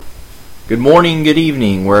Good morning, good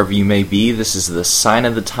evening, wherever you may be. This is the Sign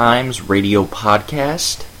of the Times radio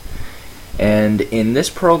podcast. And in this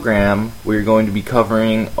program, we're going to be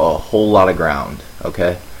covering a whole lot of ground,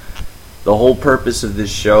 okay? The whole purpose of this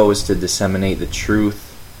show is to disseminate the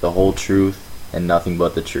truth, the whole truth, and nothing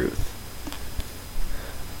but the truth.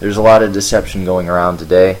 There's a lot of deception going around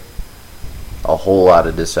today. A whole lot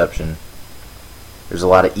of deception. There's a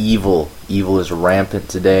lot of evil. Evil is rampant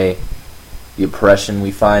today. The oppression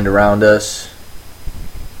we find around us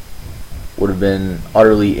would have been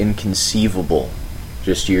utterly inconceivable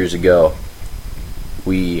just years ago.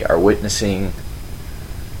 We are witnessing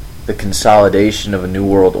the consolidation of a new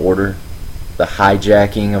world order, the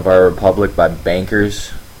hijacking of our republic by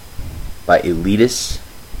bankers, by elitists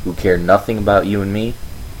who care nothing about you and me.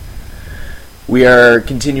 We are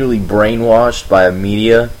continually brainwashed by a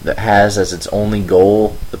media that has as its only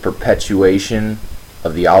goal the perpetuation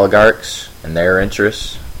of the oligarchs and their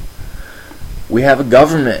interests. We have a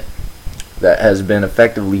government that has been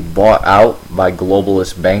effectively bought out by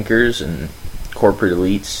globalist bankers and corporate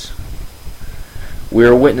elites. We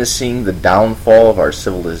are witnessing the downfall of our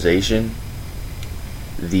civilization,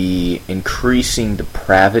 the increasing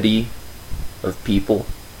depravity of people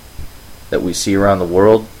that we see around the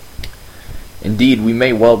world. Indeed, we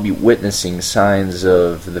may well be witnessing signs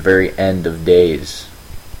of the very end of days.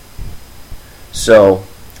 So,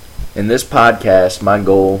 in this podcast, my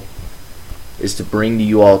goal is to bring to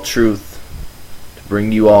you all truth, to bring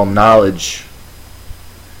to you all knowledge,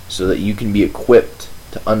 so that you can be equipped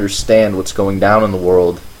to understand what's going down in the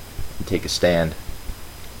world and take a stand.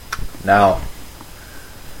 Now,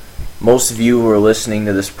 most of you who are listening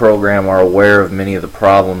to this program are aware of many of the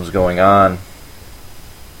problems going on.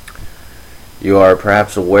 You are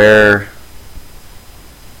perhaps aware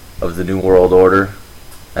of the New World Order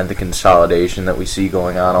and the consolidation that we see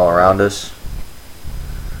going on all around us.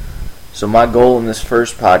 So my goal in this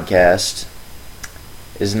first podcast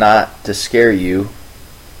is not to scare you,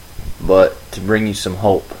 but to bring you some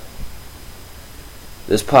hope.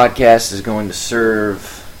 This podcast is going to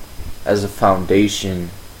serve as a foundation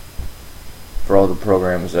for all the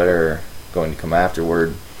programs that are going to come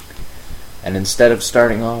afterward. And instead of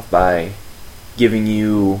starting off by giving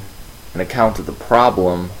you an account of the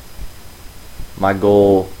problem, my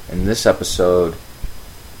goal in this episode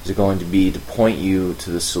is going to be to point you to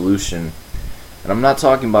the solution. And I'm not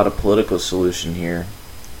talking about a political solution here.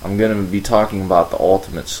 I'm going to be talking about the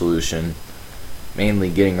ultimate solution, mainly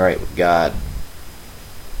getting right with God.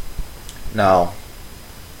 Now,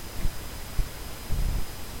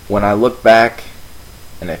 when I look back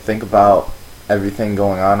and I think about everything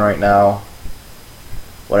going on right now,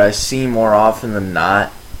 what I see more often than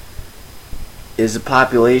not is a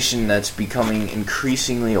population that's becoming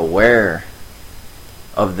increasingly aware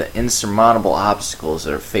of the insurmountable obstacles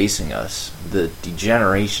that are facing us, the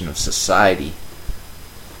degeneration of society,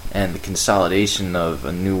 and the consolidation of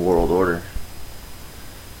a new world order.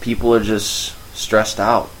 People are just stressed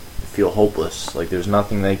out, feel hopeless, like there's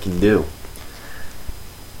nothing they can do.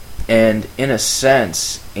 And in a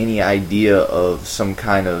sense, any idea of some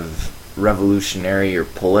kind of revolutionary or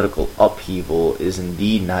political upheaval is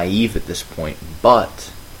indeed naive at this point,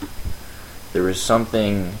 but there is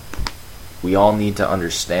something we all need to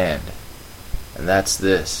understand, and that's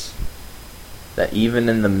this: that even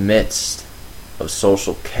in the midst of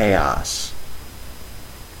social chaos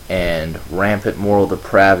and rampant moral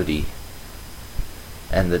depravity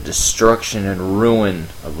and the destruction and ruin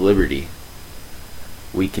of liberty,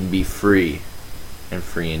 we can be free, and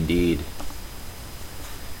free indeed.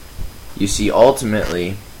 You see,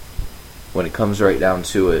 ultimately, when it comes right down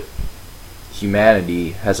to it,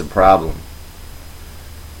 humanity has a problem.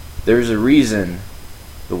 There's a reason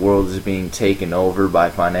the world is being taken over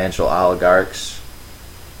by financial oligarchs.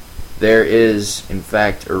 There is, in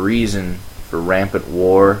fact, a reason for rampant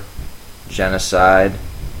war, genocide,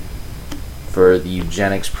 for the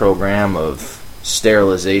eugenics program of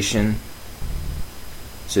sterilization,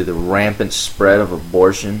 to the rampant spread of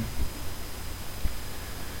abortion,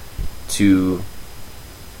 to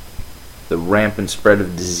the rampant spread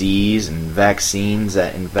of disease and vaccines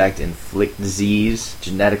that in fact inflict disease,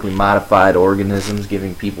 genetically modified organisms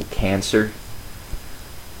giving people cancer,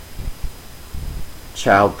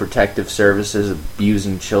 child protective services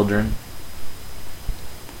abusing children,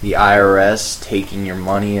 the IRS taking your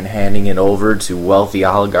money and handing it over to wealthy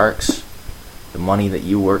oligarchs, the money that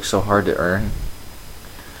you work so hard to earn.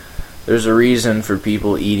 There's a reason for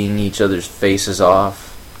people eating each other's faces off,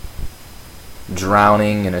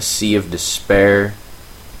 drowning in a sea of despair,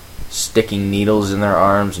 sticking needles in their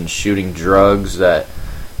arms and shooting drugs that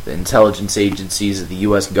the intelligence agencies of the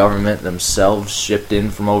U.S. government themselves shipped in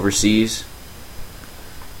from overseas.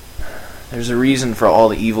 There's a reason for all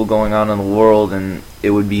the evil going on in the world, and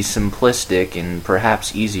it would be simplistic and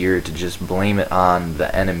perhaps easier to just blame it on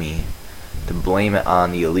the enemy, to blame it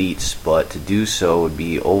on the elites, but to do so would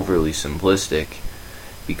be overly simplistic,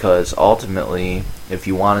 because ultimately, if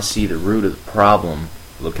you want to see the root of the problem,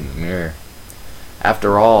 look in the mirror.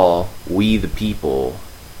 After all, we the people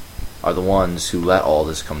are the ones who let all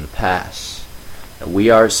this come to pass. And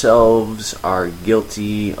we ourselves are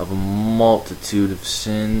guilty of a multitude of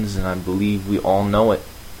sins, and I believe we all know it.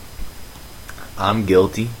 I'm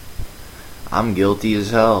guilty. I'm guilty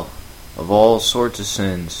as hell of all sorts of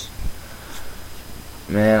sins.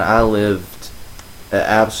 Man, I lived an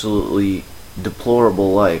absolutely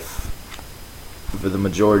deplorable life for the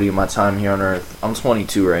majority of my time here on earth. I'm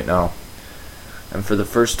 22 right now. And for the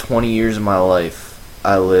first 20 years of my life,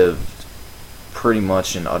 I lived pretty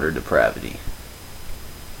much in utter depravity.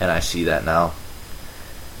 And I see that now.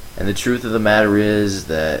 And the truth of the matter is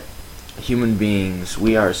that human beings,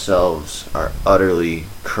 we ourselves, are utterly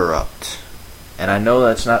corrupt. And I know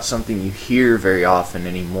that's not something you hear very often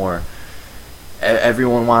anymore.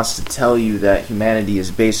 Everyone wants to tell you that humanity is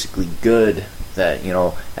basically good, that,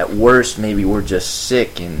 at worst maybe we're just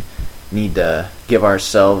sick and need to give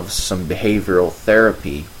ourselves some behavioral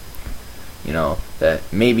therapy. That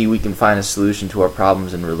maybe we can find a solution to our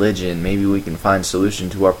problems in religion, maybe we can find a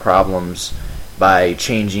solution to our problems by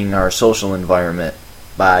changing our social environment,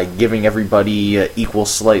 by giving everybody an equal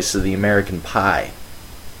slice of the American pie.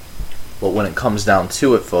 But when it comes down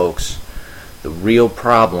to it, folks, the real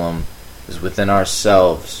problem is within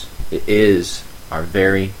ourselves. It is our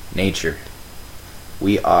very nature.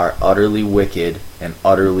 We are utterly wicked and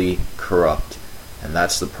utterly corrupt. And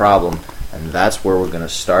that's the problem. And that's where we're going to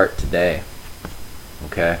start today.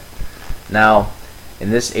 Okay? Now, in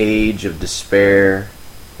this age of despair,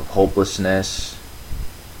 of hopelessness,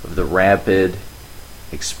 of the rapid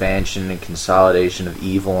expansion and consolidation of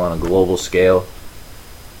evil on a global scale,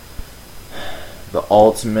 the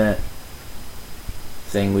ultimate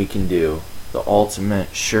thing we can do, the ultimate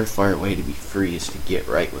surefire way to be free is to get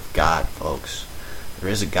right with God, folks. There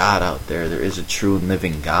is a God out there. There is a true and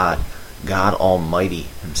living God. God Almighty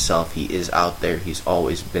Himself. He is out there. He's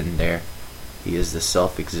always been there. He is the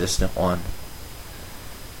self-existent one.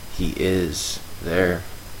 He is there.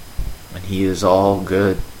 And He is all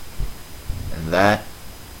good. And that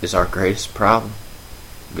is our greatest problem.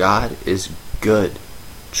 God is good.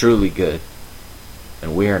 Truly good.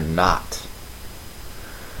 And we are not.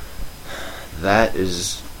 That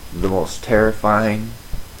is the most terrifying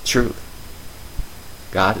truth.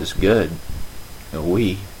 God is good, and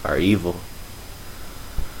we are evil.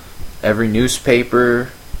 Every newspaper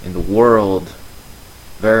in the world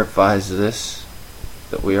verifies this,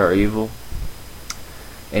 that we are evil.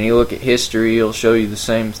 And you look at history, it'll show you the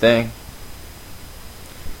same thing.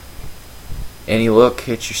 Any look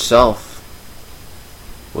at yourself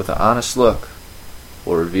with an honest look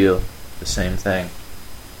will reveal the same thing.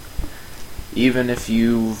 Even if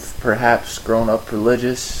you've perhaps grown up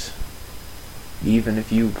religious, even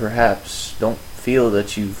if you perhaps don't feel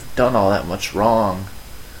that you've done all that much wrong,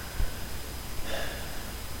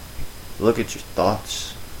 look at your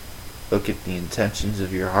thoughts. Look at the intentions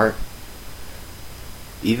of your heart.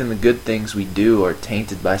 Even the good things we do are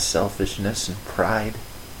tainted by selfishness and pride.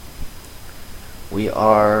 We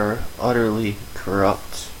are utterly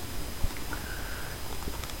corrupt.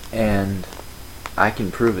 And I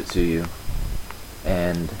can prove it to you.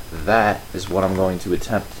 And that is what I'm going to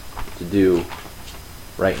attempt to do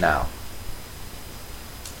right now.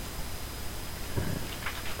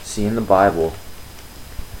 See, in the Bible,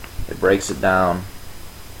 it breaks it down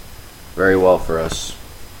very well for us.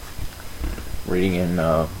 Reading in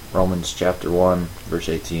Romans chapter 1, verse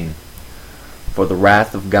 18. For the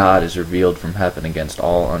wrath of God is revealed from heaven against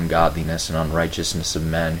all ungodliness and unrighteousness of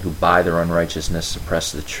men, who by their unrighteousness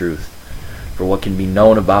suppress the truth. For what can be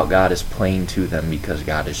known about God is plain to them, because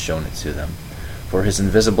God has shown it to them. For His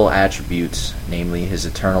invisible attributes, namely His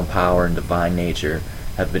eternal power and divine nature,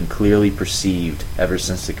 have been clearly perceived ever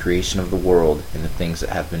since the creation of the world in the things that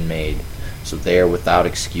have been made. So they are without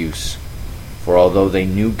excuse. For although they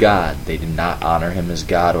knew God, they did not honor Him as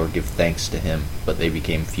God or give thanks to Him, but they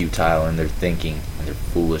became futile in their thinking, and their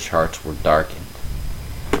foolish hearts were darkened.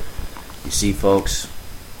 You see, folks,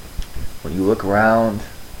 when you look around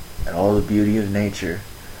at all the beauty of nature,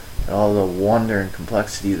 at all the wonder and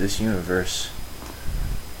complexity of this universe,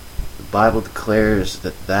 the Bible declares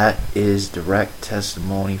that that is direct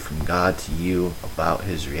testimony from God to you about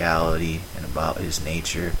His reality and about His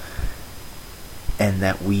nature, and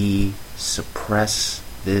that we suppress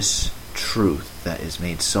this truth that is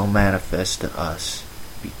made so manifest to us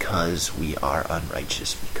because we are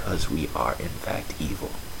unrighteous, because we are in fact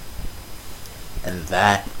evil. And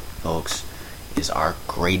that, folks, is our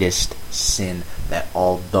greatest sin, that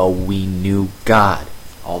although we knew God,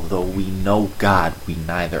 although we know God, we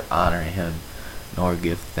neither honor Him nor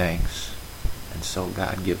give thanks. And so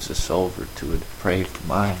God gives us over to a depraved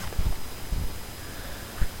mind.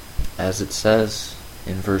 As it says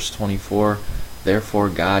in verse 24, therefore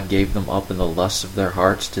God gave them up in the lusts of their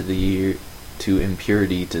hearts to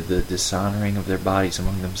impurity, to the dishonoring of their bodies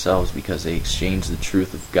among themselves, because they exchanged the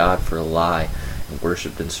truth of God for a lie, and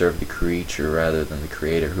worshipped and served the creature rather than the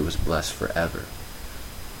Creator, who is blessed forever.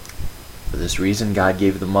 For this reason God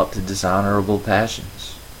gave them up to dishonorable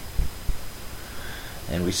passions.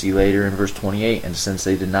 And we see later in verse 28, and since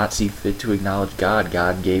they did not see fit to acknowledge God,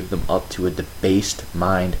 God gave them up to a debased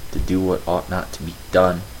mind to do what ought not to be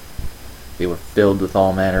done. They were filled with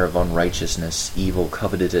all manner of unrighteousness, evil,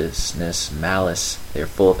 covetousness, malice. They are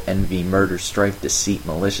full of envy, murder, strife, deceit,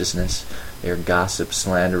 maliciousness. They are gossips,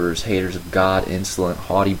 slanderers, haters of God, insolent,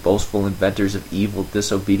 haughty, boastful, inventors of evil,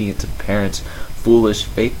 disobedient to parents, foolish,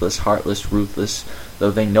 faithless, heartless, ruthless. Though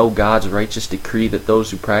they know God's righteous decree that those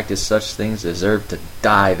who practice such things deserve to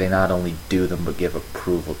die, they not only do them, but give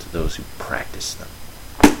approval to those who practice them.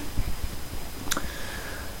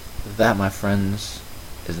 That, my friends,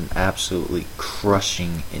 is an absolutely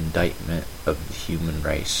crushing indictment of the human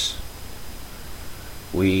race.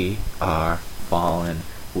 We are fallen.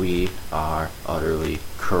 We are utterly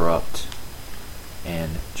corrupt.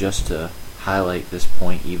 And just to highlight this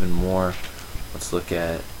point even more, let's look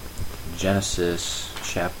at Genesis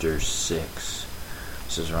chapter 6.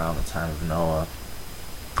 This is around the time of Noah.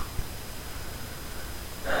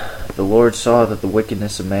 The Lord saw that the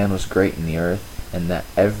wickedness of man was great in the earth, and that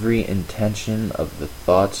every intention of the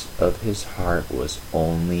thoughts of his heart was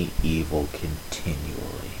only evil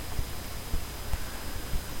continually.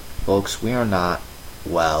 Folks, we are not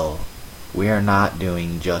well. We are not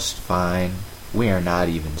doing just fine. We are not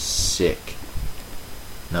even sick.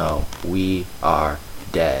 No, we are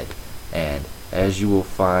dead. And as you will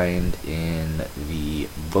find in the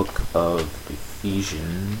book of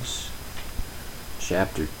Ephesians,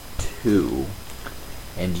 chapter 2,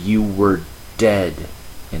 and you were dead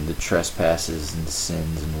in the trespasses and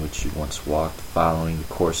sins in which you once walked, following the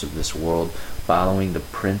course of this world, following the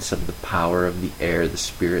prince of the power of the air, the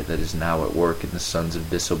spirit that is now at work in the sons of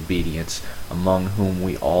disobedience, among whom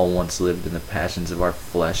we all once lived in the passions of our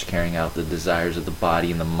flesh, carrying out the desires of the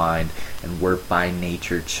body and the mind, and were by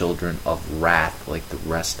nature children of wrath like the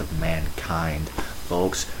rest of mankind.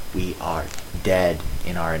 Folks, we are dead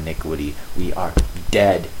in our iniquity. We are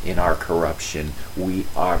dead in our corruption. We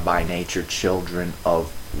are by nature children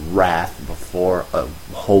of wrath before a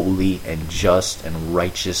holy and just and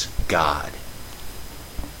righteous God.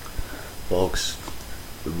 Folks,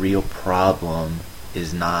 the real problem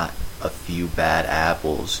is not a few bad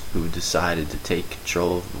apples who decided to take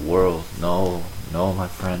control of the world. No, my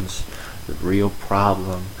friends. The real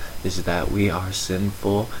problem is that we are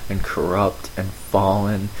sinful and corrupt and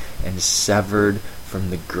fallen and severed from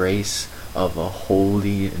the grace of a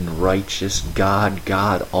holy and righteous God,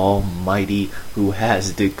 God Almighty, who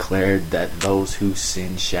has declared that those who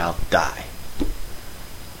sin shall die.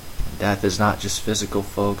 Death is not just physical,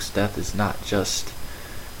 folks. Death is not just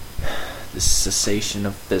the cessation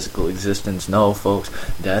of physical existence. No, folks.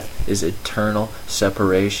 Death is eternal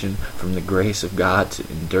separation from the grace of God to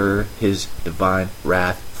endure His divine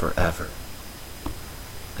wrath forever.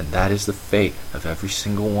 And that is the fate of every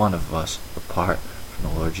single one of us apart from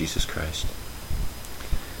the Lord Jesus Christ.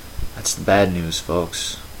 That's the bad news,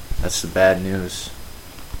 folks. That's the bad news.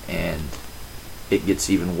 And it gets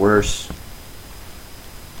even worse.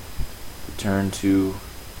 Turn to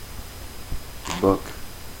the book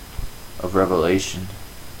of Revelation.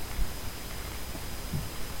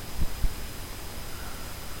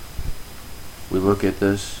 We look at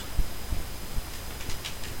this,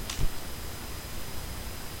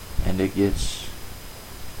 and it gets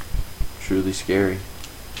truly scary.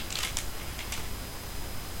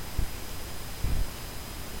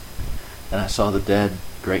 And I saw the dead,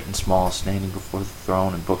 great and small, standing before the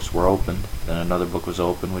throne, and books were opened. Then another book was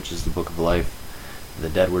opened, which is the book of life. The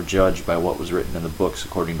dead were judged by what was written in the books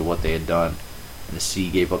according to what they had done. And the sea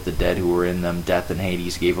gave up the dead who were in them. Death and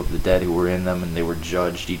Hades gave up the dead who were in them, and they were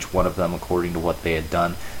judged, each one of them according to what they had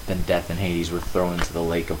done. Then death and Hades were thrown into the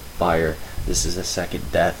lake of fire. This is the second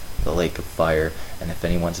death, the lake of fire. And if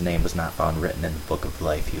anyone's name was not found written in the book of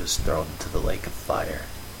life, he was thrown into the lake of fire.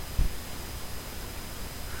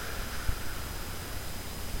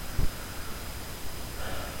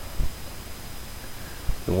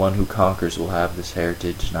 The one who conquers will have this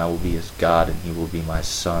heritage, and I will be his God, and he will be my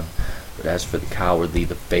son. But as for the cowardly,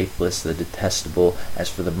 the faithless, the detestable, as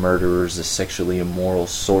for the murderers, the sexually immoral,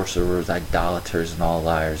 sorcerers, idolaters, and all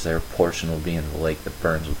liars, their portion will be in the lake that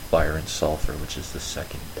burns with fire and sulfur, which is the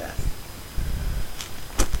second death.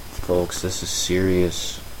 Folks, this is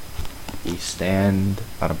serious. We stand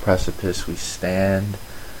on a precipice. We stand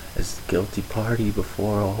as the guilty party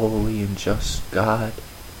before a holy and just God,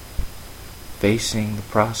 facing the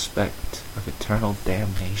prospect of eternal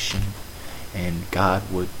damnation, and God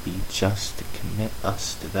would be just to commit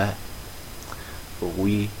us to that. But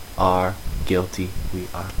we are guilty. We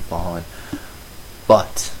are fallen.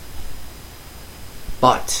 But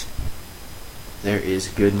there is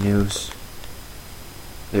good news.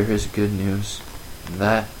 There is good news, and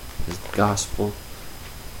that is the gospel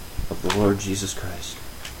of the Lord Jesus Christ.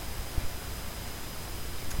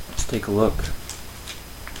 Let's take a look.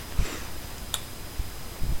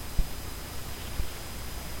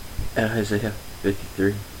 At Isaiah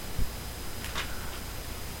 53.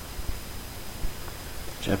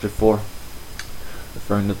 Chapter 4.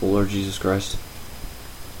 Referring to the Lord Jesus Christ.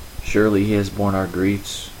 Surely he has borne our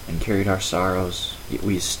griefs and carried our sorrows, yet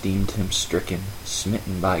we esteemed him stricken,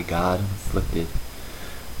 smitten by God, and afflicted.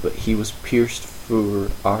 But he was pierced for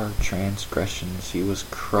our transgressions, he was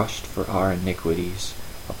crushed for our iniquities.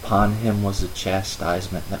 Upon him was the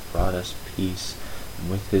chastisement that brought us peace, and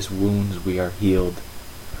with his wounds we are healed.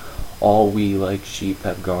 All we like sheep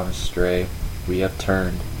have gone astray. We have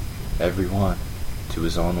turned, every one, to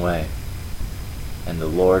his own way. And the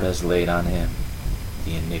Lord has laid on him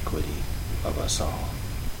the iniquity of us all.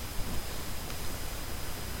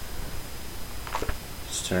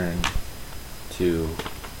 Let's turn to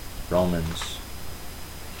Romans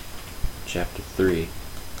chapter 3.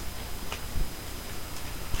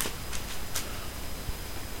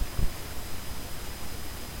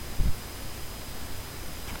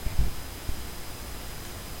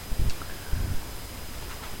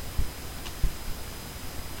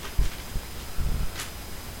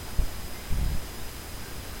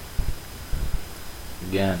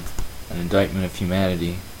 Again, an indictment of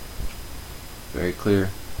humanity. Very clear.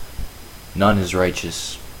 None is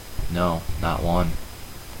righteous. No, not one.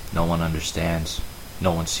 No one understands.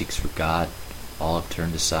 No one seeks for God. All have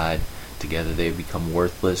turned aside. Together they have become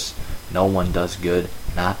worthless. No one does good,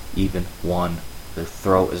 not even one. Their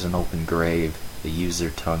throat is an open grave. They use their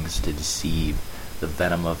tongues to deceive. The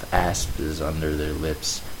venom of asp is under their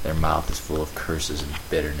lips. Their mouth is full of curses and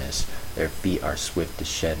bitterness. Their feet are swift to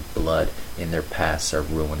shed blood. In their paths are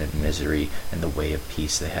ruin and misery, and the way of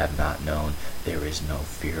peace they have not known. There is no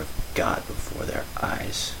fear of God before their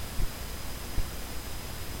eyes.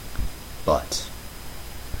 But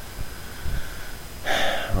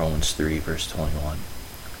Romans 3 verse 21.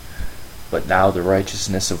 But now the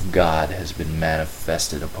righteousness of God has been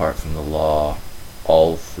manifested apart from the law.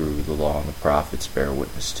 All through the law and the prophets bear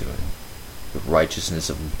witness to it. The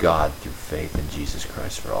righteousness of God through faith in Jesus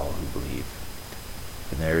Christ for all who believe.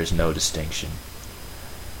 And there is no distinction.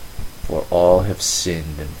 For all have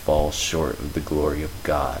sinned and fall short of the glory of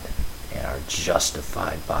God, and are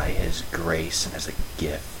justified by his grace as a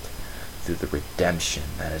gift through the redemption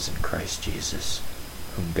that is in Christ Jesus,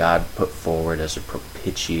 whom God put forward as a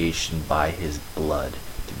propitiation by his blood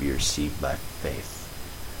to be received by faith.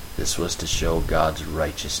 This was to show God's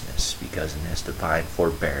righteousness, because in his divine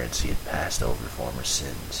forbearance he had passed over former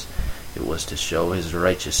sins. It was to show his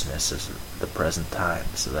righteousness as the present time,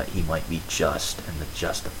 so that he might be just and the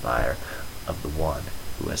justifier of the one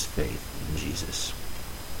who has faith in Jesus.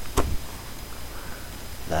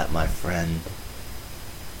 That, my friend,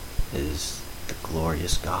 is the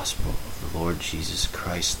glorious gospel of the Lord Jesus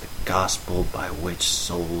Christ, the gospel by which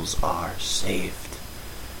souls are saved.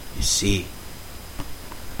 You see,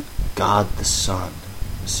 God the Son,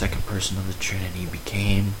 the second person of the Trinity,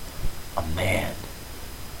 became a man.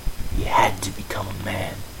 He had to become a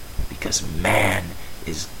man because man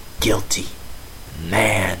is guilty.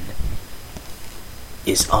 Man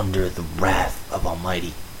is under the wrath of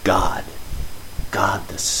Almighty God. God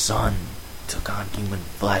the Son took on human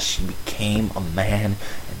flesh. He became a man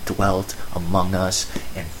and dwelt among us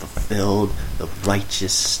and fulfilled the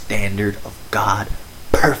righteous standard of God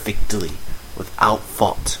perfectly, without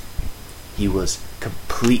fault. He was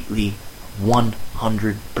completely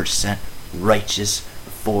 100% righteous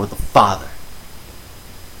before the Father.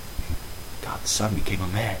 God the Son became a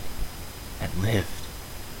man and lived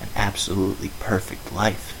an absolutely perfect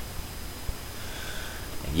life.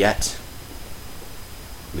 And yet,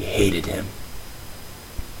 we hated him.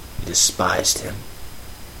 We despised him.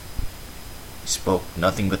 He spoke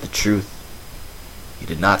nothing but the truth. He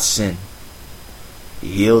did not sin. He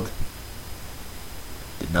healed,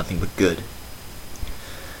 did nothing but good.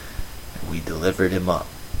 And we delivered him up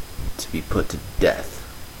to be put to death.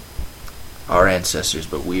 Our ancestors,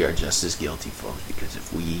 but we are just as guilty, folks, because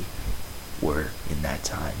if we were in that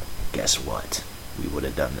time, guess what? We would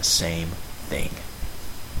have done the same thing.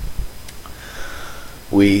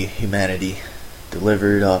 We, humanity,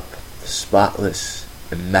 delivered up the spotless,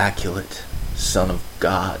 immaculate Son of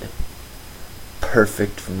God,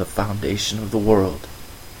 perfect from the foundation of the world,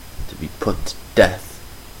 to be put to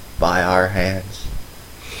death by our hands.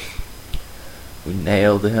 We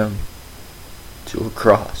nailed him to a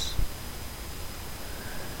cross.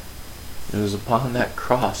 It was upon that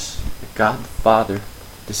cross that God the Father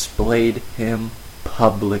displayed him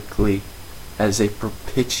publicly as a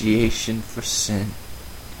propitiation for sin.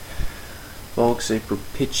 Folks, a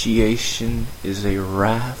propitiation is a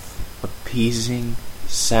wrath-appeasing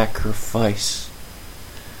sacrifice.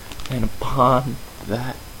 And upon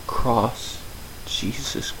that cross,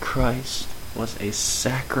 Jesus Christ was a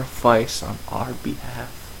sacrifice on our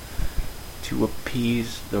behalf to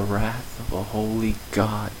appease the wrath of a holy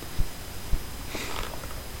God.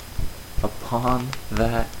 Upon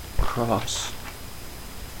that cross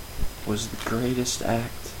was the greatest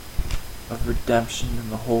act of redemption in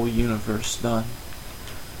the whole universe done.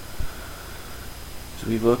 As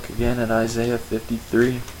we look again at Isaiah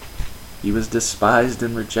 53, he was despised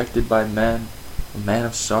and rejected by men, a man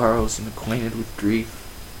of sorrows and acquainted with grief.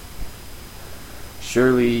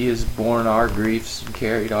 Surely he has borne our griefs and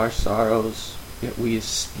carried our sorrows, yet we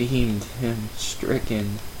esteemed him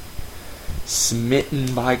stricken,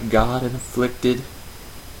 smitten by God and afflicted.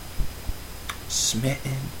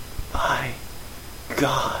 Smitten by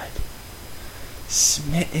God.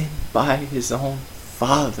 Smitten by his own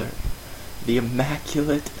Father, the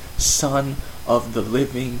immaculate Son of the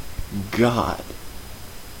living God.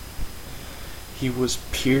 He was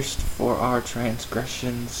pierced for our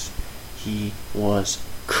transgressions. He was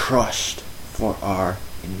crushed for our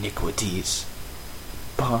iniquities.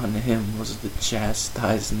 Upon him was the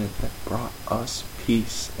chastisement that brought us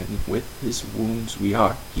peace, and with his wounds we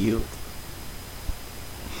are healed.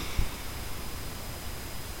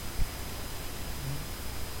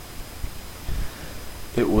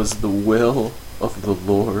 It was the will of the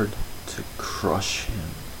Lord to crush him.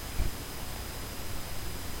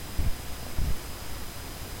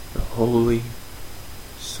 The Holy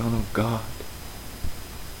Son of God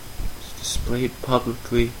was displayed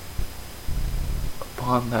publicly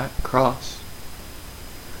upon that cross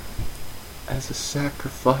as a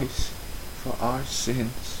sacrifice for our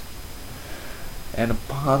sins. And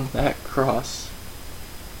upon that cross,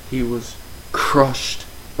 he was crushed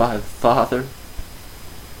by the Father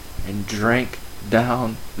and drank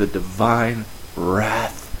down the divine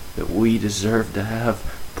wrath that we deserve to have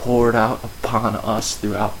poured out upon us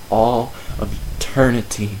throughout all of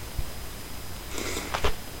eternity.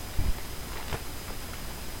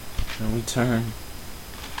 And we turn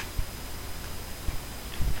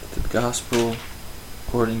to the Gospel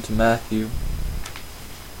according to Matthew,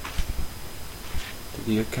 to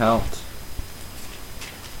the account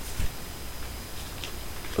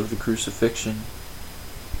of the crucifixion.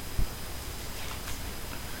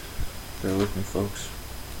 Bear with me, folks.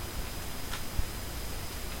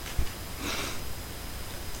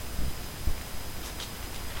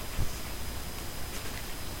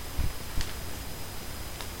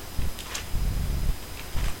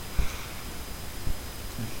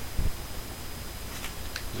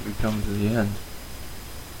 As we come to the end.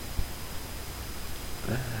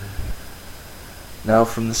 Now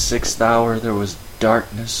from the 6th hour there was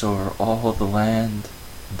darkness over all the land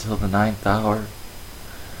until the 9th hour.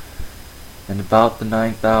 And about the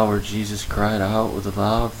 9th hour Jesus cried out with a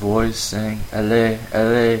loud voice, saying, Ele,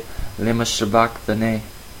 Ele, lema sabachthani.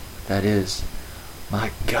 That is,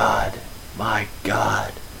 my God,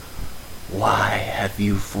 why have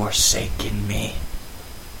you forsaken me?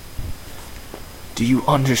 Do you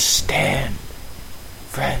understand,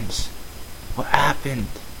 friends, what happened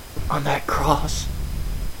on that cross?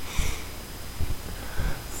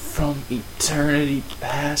 From eternity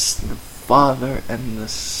past, the Father and the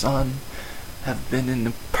Son have been in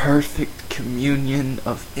the perfect communion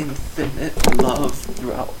of infinite love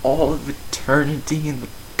throughout all of eternity in the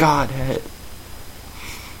Godhead.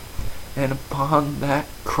 And upon that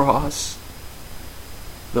cross,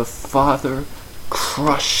 the Father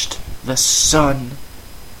crushed the Son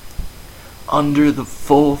under the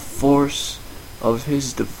full force of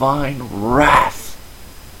his divine wrath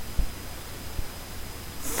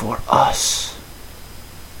for us.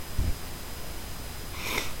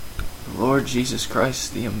 The Lord Jesus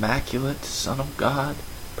Christ, the immaculate Son of God,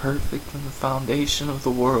 perfect from the foundation of the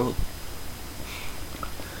world,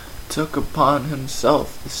 took upon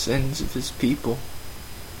himself the sins of his people.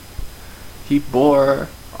 He bore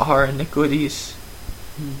our iniquities.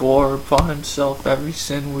 He bore upon himself every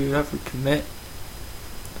sin we would ever commit.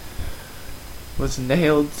 Was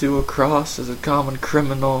nailed to a cross as a common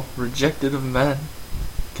criminal, rejected of men,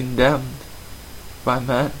 condemned by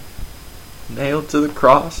men, nailed to the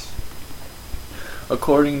cross,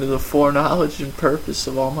 according to the foreknowledge and purpose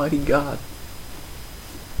of Almighty God.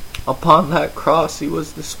 Upon that cross he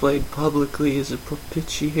was displayed publicly as a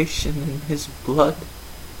propitiation in his blood.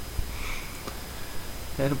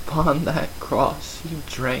 And upon that cross he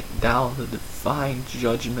drank down the divine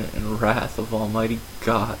judgment and wrath of Almighty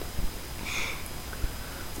God.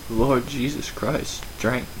 The Lord Jesus Christ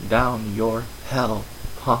drank down your hell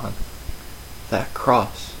upon that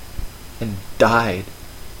cross and died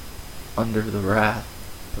under the wrath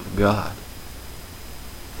of God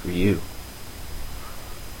for you.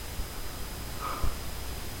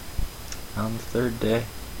 On the third day,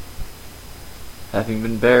 having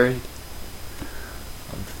been buried,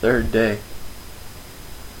 on the third day,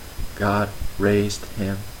 God raised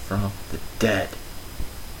him from the dead.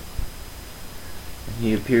 And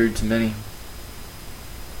he appeared to many.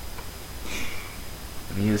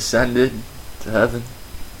 And he ascended to heaven.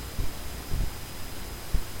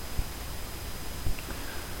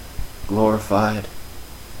 Glorified.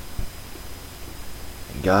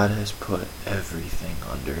 And God has put everything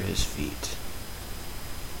under his feet.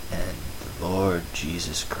 And the Lord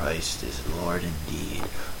Jesus Christ is Lord indeed,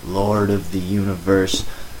 Lord of the universe,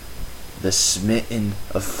 the smitten,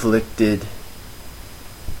 afflicted,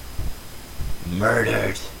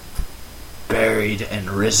 murdered, buried, and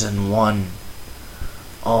risen one,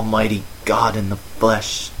 Almighty God in the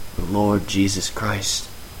flesh, the Lord Jesus Christ,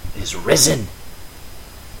 is risen.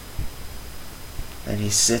 And he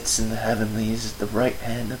sits in the heavenlies at the right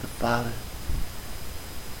hand of the Father,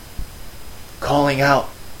 calling out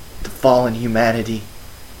to fallen humanity,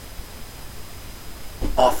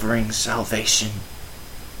 offering salvation.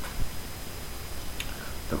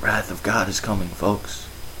 The wrath of God is coming, folks.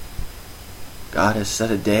 God has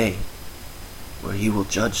set a day where he will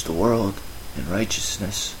judge the world in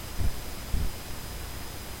righteousness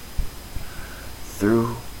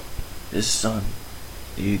through his Son,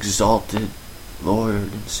 the exalted Lord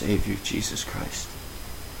and Savior Jesus Christ.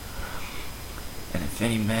 And if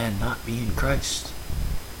any man not be in Christ,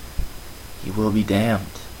 he will be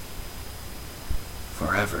damned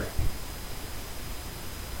forever.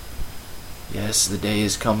 Yes, the day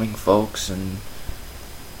is coming, folks, and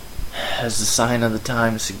as the sign of the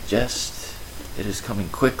times suggests, it is coming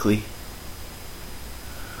quickly.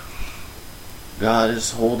 God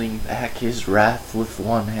is holding back his wrath with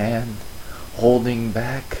one hand, holding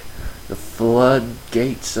back the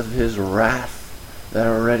floodgates of his wrath that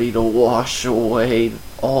are ready to wash away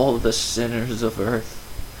all the sinners of earth.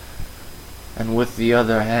 And with the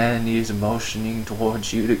other hand, he is motioning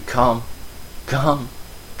towards you to come, come,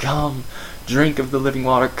 come, drink of the living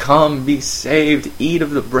water, come, be saved, eat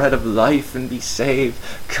of the bread of life and be saved,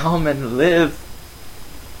 come and live.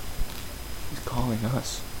 He's calling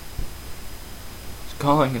us. He's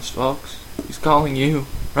calling us, folks. He's calling you.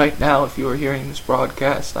 Right now, if you are hearing this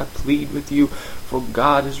broadcast, I plead with you, for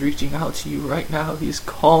God is reaching out to you right now. He is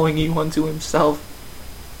calling you unto himself.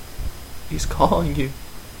 He's calling you.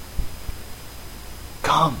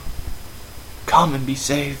 Come. Come and be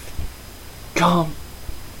saved. Come.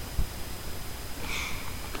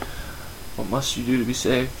 What must you do to be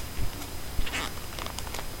saved?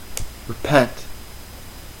 Repent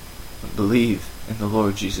and believe in the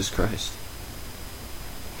Lord Jesus Christ.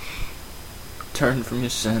 Turn from your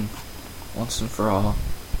sin once and for all.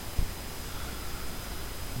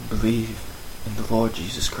 And believe in the Lord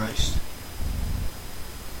Jesus Christ.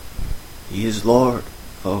 He is Lord,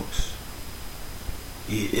 folks.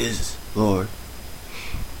 He is Lord.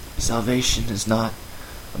 Salvation is not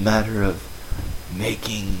a matter of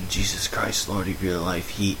making Jesus Christ Lord of your life.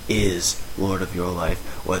 He is Lord of your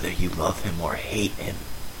life, whether you love him or hate him.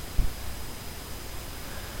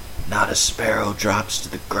 Not a sparrow drops to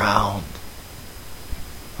the ground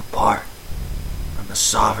apart from the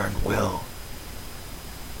sovereign will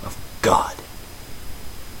of God.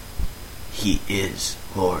 He is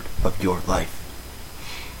Lord of your life.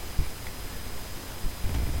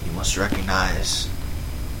 You must recognize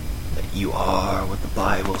that you are what the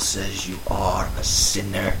Bible says you are, a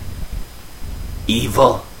sinner.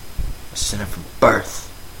 Evil. A sinner from birth.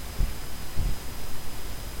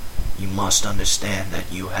 You must understand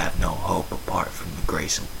that you have no hope apart from the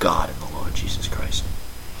grace of God in the Lord Jesus Christ.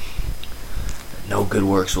 That no good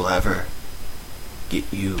works will ever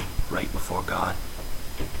get you right before God.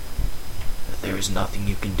 That there is nothing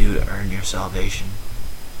you can do to earn your salvation.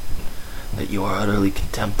 That you are utterly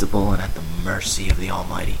contemptible and at the mercy of the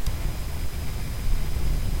Almighty.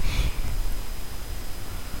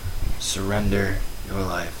 Surrender your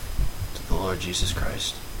life to the Lord Jesus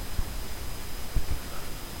Christ.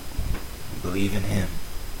 Believe in Him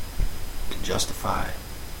to justify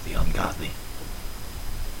the ungodly.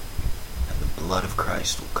 And the blood of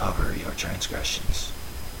Christ will cover your transgressions.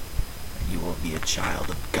 And you will be a child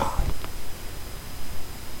of God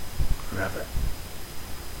forever.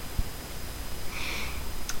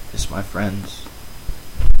 This, my friends,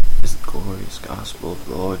 is the glorious gospel of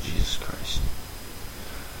the Lord Jesus Christ.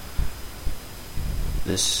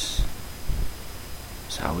 This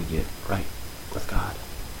is how we get right with God.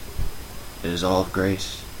 It is all of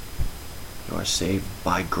grace. You are saved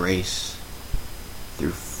by grace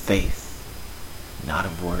through faith, not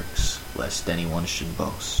of works, lest anyone should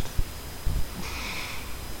boast.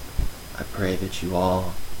 I pray that you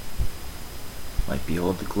all might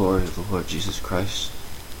behold the glory of the Lord Jesus Christ,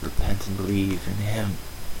 repent and believe in Him,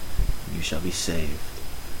 and you shall be saved.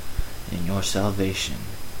 In your salvation,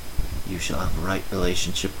 you shall have a right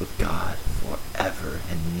relationship with God forever,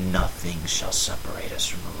 and nothing shall separate us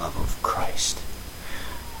from the love of Christ.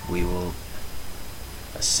 We will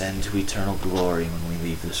ascend to eternal glory when we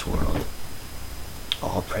leave this world.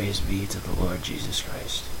 All praise be to the Lord Jesus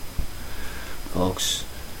Christ. Folks,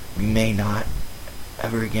 we may not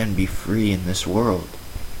ever again be free in this world.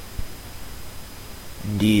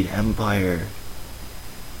 Indeed, empire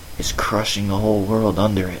is crushing the whole world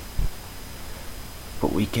under it.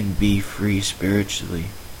 But we can be free spiritually.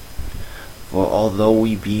 For although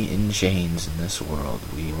we be in chains in this world,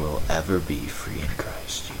 we will ever be free in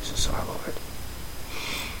Christ Jesus our Lord.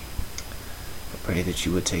 I pray that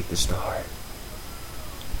you would take this to heart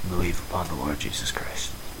and believe upon the Lord Jesus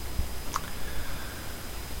Christ.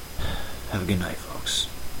 Have a good night, folks.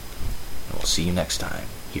 And we'll see you next time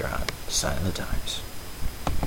here on Sign of the Times.